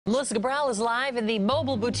Melissa Cabral is live in the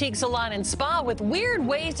mobile boutique salon and spa with weird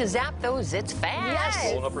ways to zap those zits fast.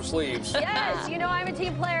 Yes. Rolling up her sleeves. Yes, you know I'm a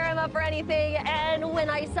team player, I'm up for anything, and when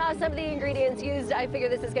I saw some of the ingredients used, I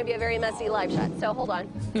figured this is going to be a very messy live shot, so hold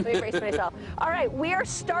on, let me brace myself. All right, we are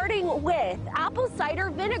starting with apple cider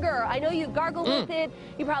vinegar. I know you gargle with it,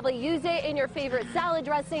 you probably use it in your favorite salad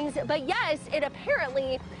dressings, but yes, it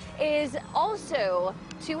apparently is also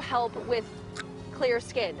to help with clear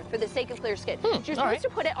skin, for the sake of clear skin. You're supposed to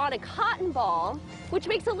put it on a cotton ball, which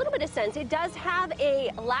makes a little bit of sense. It does have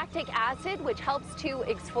a lactic acid, which helps to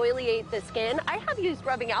exfoliate the skin. I have used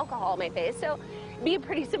rubbing alcohol on my face, so it'd be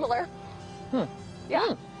pretty similar.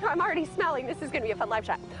 Yeah, I'm already smelling. This is going to be a fun live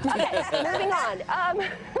shot. Okay, moving on.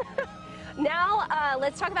 Now,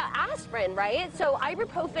 let's talk about aspirin, right? So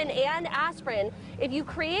ibuprofen and aspirin, if you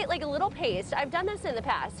create like a little paste, I've done this in the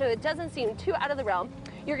past, so it doesn't seem too out of the realm.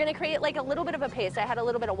 You're going to create like a little bit of a paste. I had a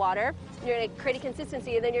little bit of water. You're going to create a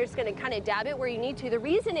consistency, and then you're just going to kind of dab it where you need to. The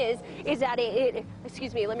reason is that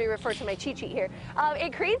excuse me, let me refer to my cheat sheet here.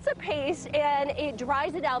 It creates a paste, and it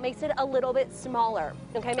dries it out, makes it a little bit smaller.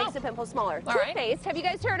 Okay, makes the pimple smaller. Toothpaste. Have you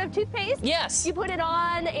guys heard of toothpaste? Yes. You put it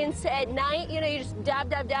on at night, you know, you just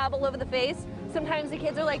dab, dab, dab all over the face. Sometimes the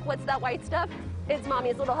kids are like, what's that white stuff? It's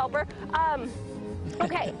mommy's little helper.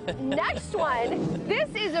 Okay, next one. This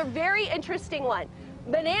is a very interesting one.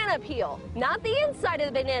 Banana peel. Not the inside of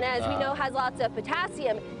the banana, as we know, has lots of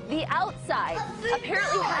potassium. The outside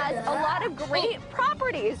apparently has a lot of great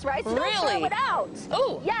properties, right? So don't throw it out.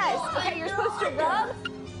 Oh. Yes. Okay, you're supposed to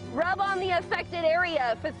rub on the affected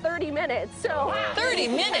area for 30 minutes. So 30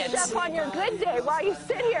 minutes? Up on your good day while you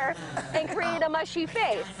sit here and create a mushy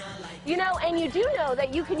face. You know, and you do know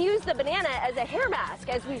that you can use the banana as a hair mask,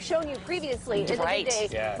 as we've shown you previously in the Good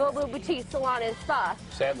Day Mobile Boutique Salon and Spa.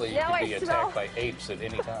 Sadly, you could be attacked by apes at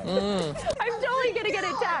any time. I'm totally going to get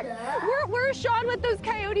attacked. Where's Sean with those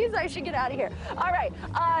coyotes? I should get out of here. All right,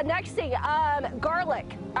 next thing, garlic.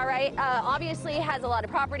 All right, obviously has a lot of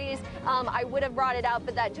properties. I would have brought it out,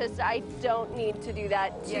 but I don't need to do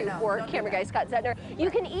that for camera guy Scott Zedner. You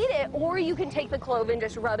can eat it, or you can take the clove and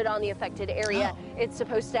just rub it on the affected area. It's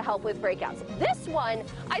supposed to help with breakouts. This one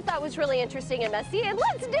I thought was really interesting and messy, and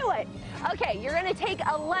let's do it. Okay, you're going to take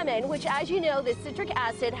a lemon, which, as you know, the citric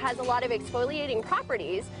acid has a lot of exfoliating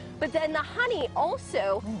properties, but then the honey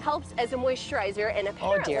also helps as a moisturizer, and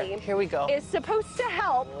apparently here we go. is supposed to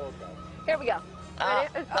help. Here we go. Ready?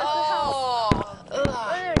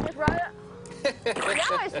 Just rub it.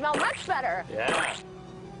 Now I smell much better. Yeah.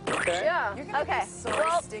 Okay. Yeah. Okay.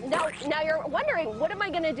 Well, now you're wondering, what am I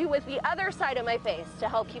going to do with the other side of my face to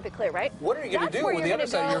help keep it clear, right? What are you going to do with the other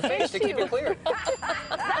side of your face to keep it clear?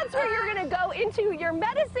 That's where you're going to go into your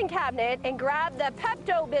medicine cabinet and grab the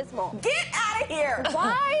Pepto-Bismol. Get out of here!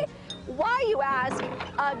 Why, you ask?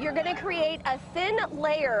 You're going to create a thin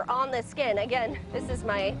layer on the skin. Again, this is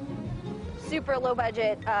my super low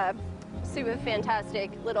budget, super fantastic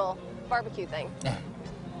little barbecue thing.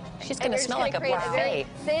 She's going to smell like a buffet. A very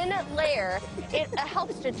thin layer. It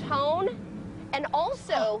helps to tone and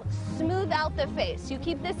also smooth out the face. You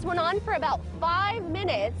keep this one on for about 5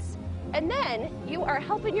 minutes, and then you are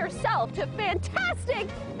helping yourself to fantastic,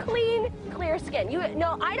 clean, clear skin.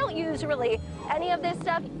 No, I don't use really any of this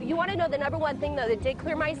stuff. You want to know the #1 thing, though, that did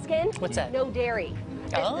clear my skin? What's that? No dairy.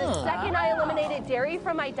 The second I eliminated dairy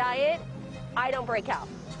from my diet, I don't break out.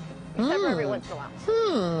 Except for every once in a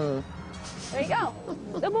while. There you go.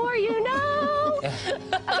 The more you know.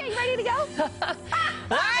 Okay, you ready to go? All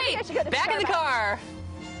right, back in the car.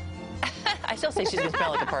 I still say she's going to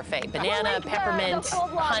smell like a parfait. Banana, peppermint,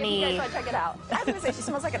 honey. You guys want to check it out. I was going to say, she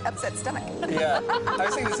smells like an upset stomach. Yeah. I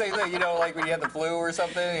was thinking the same thing. You know, like when you have the flu or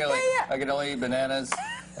something, you're like, I can only eat bananas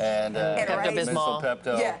and Pepto-Bismol.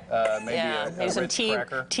 Pepto. Maybe some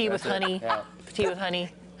tea with honey. Yeah. Tea with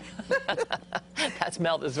honey. That's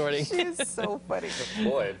Mel this morning. She's so funny.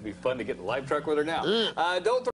 Boy, it'd be fun to get in the live truck with her now. Don't